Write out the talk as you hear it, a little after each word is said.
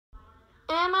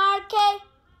M.R.K.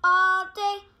 all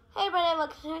day. Hey everybody,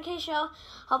 welcome to the M.R.K. show.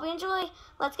 Hope you enjoy.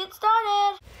 Let's get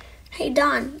started. Hey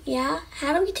Don, yeah?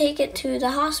 How do we take it to the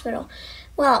hospital?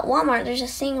 Well, at Walmart, there's a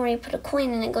thing where you put a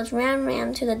coin and it goes round and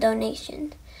round to the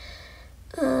donation.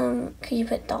 Could you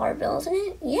put dollar bills in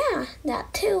it? Yeah,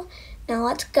 that too. Now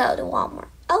let's go to Walmart.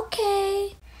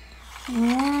 Okay.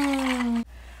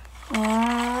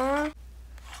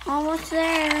 Almost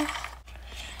there.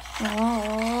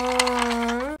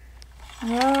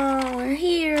 We're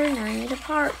here. Now I need to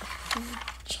park.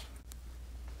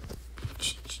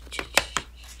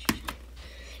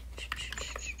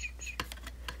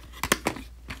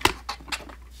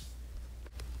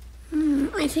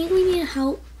 I think we need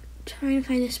help trying to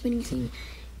find the spinning thing.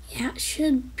 Yeah, it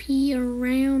should be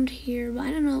around here, but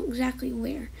I don't know exactly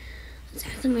where. Let's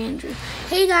ask the manager.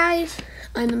 Hey guys,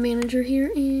 I'm the manager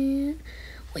here, and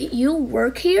wait, you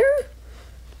work here?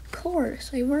 Of course,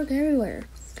 I work everywhere.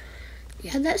 You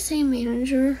had that same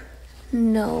manager?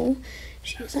 No,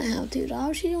 she doesn't have 2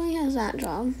 jobs. She only has that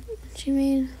job. She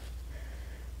made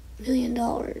 $1 million.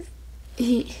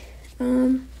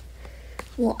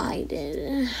 Well, I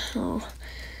did.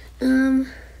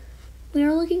 We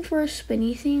are looking for a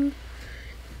spinny thing.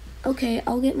 Okay,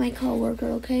 I'll get my coworker,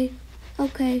 okay?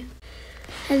 Okay.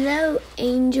 Hello,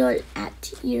 Angel,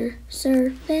 at your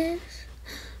service.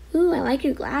 Ooh, I like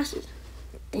your glasses.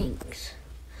 Thanks.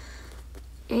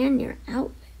 And your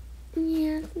outfit.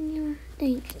 Yeah,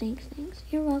 thanks.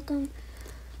 You're welcome.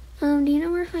 Do you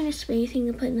know where to find a space thing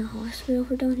to put in the hospital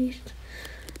for donations?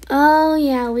 Oh,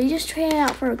 yeah, we just traded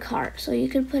out for a cart, so you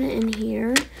could put it in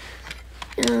here.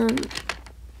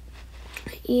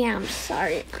 Yeah, I'm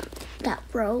sorry. That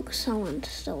broke. Someone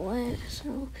stole it,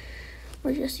 so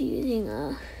we're just using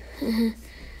a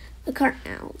cart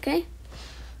now, okay?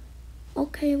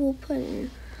 Okay, we'll put it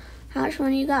in. How much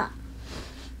money you got?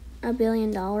 $1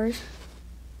 billion.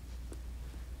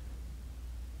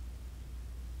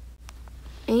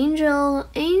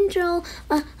 Angel,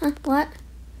 what?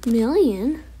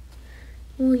 Million?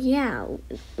 Well, yeah,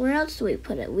 where else do we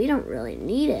put it? We don't really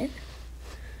need it.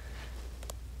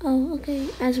 Oh, okay.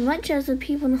 As much as the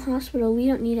people in the hospital, we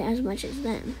don't need it as much as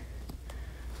them.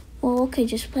 Well, okay,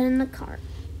 just put it in the cart.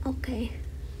 Okay.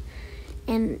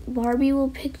 And Barbie will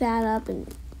pick that up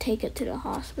and take it to the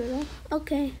hospital.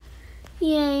 Okay.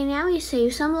 Yay, now we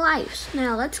saved some lives.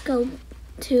 Now let's go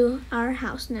to our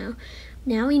house now.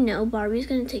 Now we know Barbie's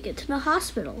going to take it to the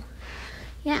hospital.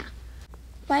 Yeah.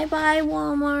 Bye-bye,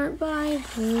 Walmart. Bye.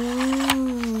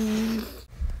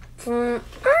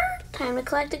 Time to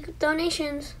collect the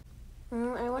donations.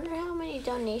 I wonder how many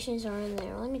donations are in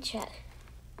there. Let me check.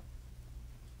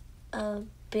 $1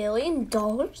 billion?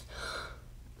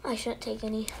 I shouldn't take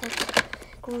any. That's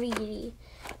greedy.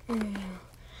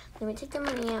 Let me take the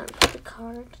money out and put the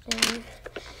card there.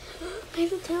 I have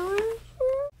to tell her.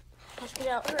 Let's get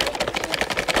out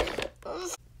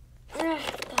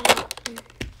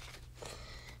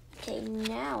Okay,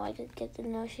 now I could get the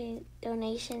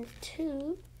donations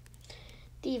to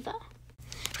Diva.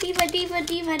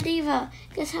 Diva.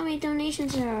 Guess how many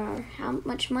donations there are? How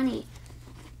much money?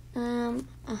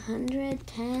 100,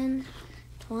 10,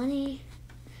 20.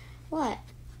 What?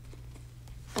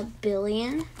 $1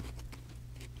 billion?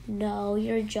 No,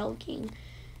 you're joking.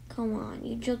 Come on,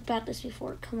 you joked about this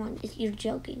before. Come on, you're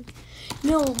joking.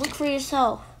 No, look for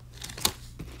yourself.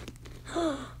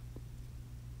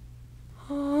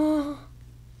 We're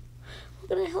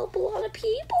gonna help a lot of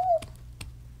people.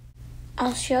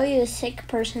 I'll show you a sick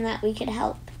person that we could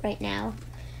help right now.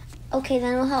 Okay,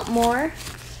 then we'll help more.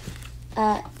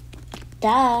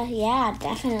 Yeah,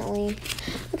 definitely.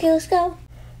 Okay, let's go.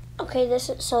 Okay, this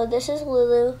is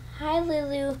Lulu. Hi,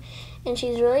 Lulu. And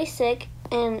she's really sick,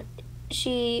 and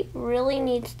she really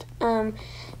needs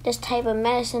this type of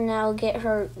medicine that will get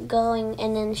her going,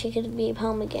 and then she could be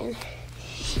home again.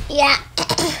 Yeah.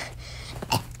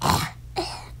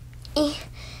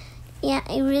 Yeah,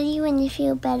 I really want to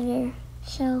feel better.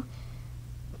 So,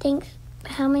 thanks.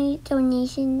 How many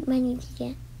donation money did you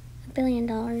get? $1 billion.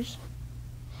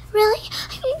 Really? I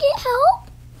can get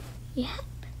help? Yep.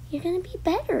 You're gonna be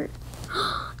better.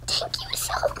 Thank you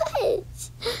so much.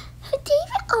 Who did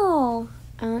it all?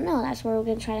 I don't know. That's what we're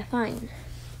gonna try to find.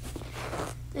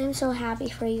 I'm so happy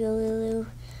for you, Lulu.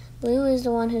 Lulu is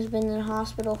the one who's been in the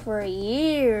hospital for a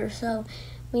year, so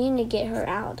we need to get her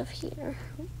out of here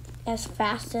as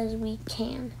fast as we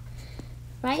can.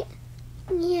 Right?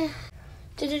 Yeah.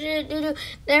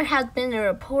 There has been a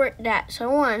report that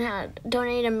someone had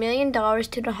donated $1 million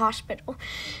to the hospital.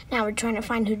 Now we're trying to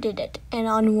find who did it. And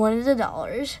on one of the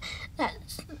dollars,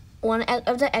 that's one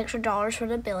of the extra dollars for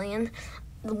the $1 billion,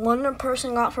 the one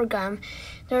person got for gum,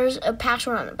 there's a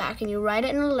password on the back, and you write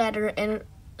it in a letter and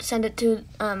send it to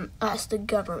us, the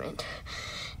government.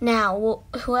 Now,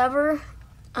 whoever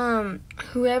donated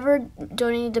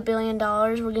 $1 billion,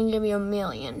 we're gonna give you $1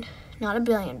 million. Not $1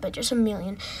 billion, but just $1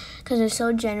 million, because it's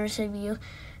so generous of you.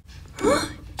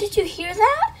 Did you hear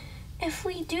that? If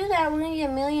we do that, we're gonna get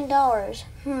 $1 million.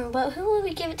 But who will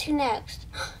we give it to next?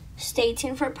 Stay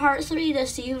tuned for part 3 to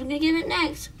see who's gonna give it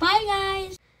next. Bye,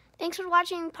 guys. Thanks for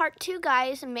watching part 2,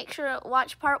 guys, and make sure to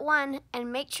watch part 1,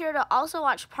 and make sure to also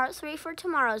watch part 3 for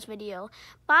tomorrow's video.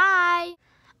 Bye.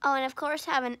 Oh, and of course,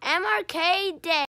 have an M.R.K. day.